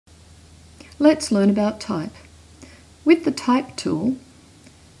Let's learn about type. With the Type tool,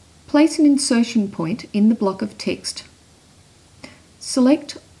 place an insertion point in the block of text.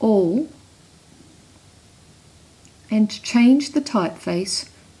 Select All and change the typeface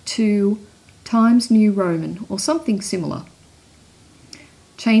to Times New Roman or something similar.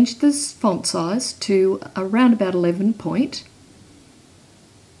 Change the font size to around about 11 point,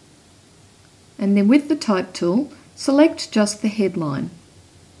 and then with the Type tool, select just the headline.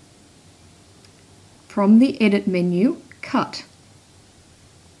 From the Edit menu, Cut.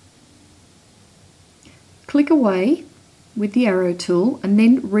 Click away with the arrow tool and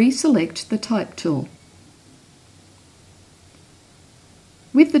then reselect the Type tool.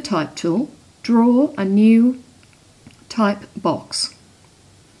 With the Type tool, draw a new type box,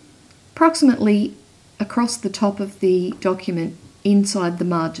 approximately across the top of the document inside the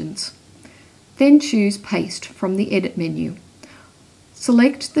margins. Then choose Paste from the Edit menu.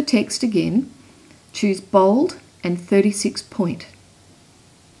 Select the text again, choose Bold and 36 point.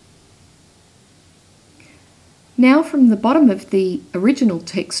 Now from the bottom of the original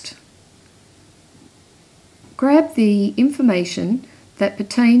text, grab the information that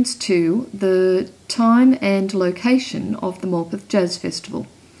pertains to the time and location of the Morpeth Jazz Festival.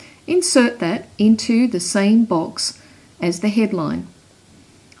 Insert that into the same box as the headline.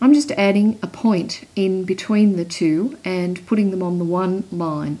 I'm just adding a point in between the two and putting them on the one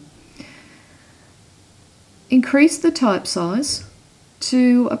line. Increase the type size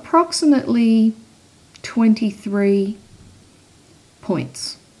to approximately 23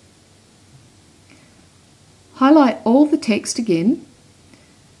 points. Highlight all the text again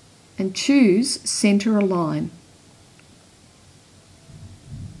and choose Center Align.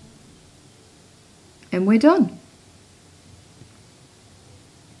 And we're done.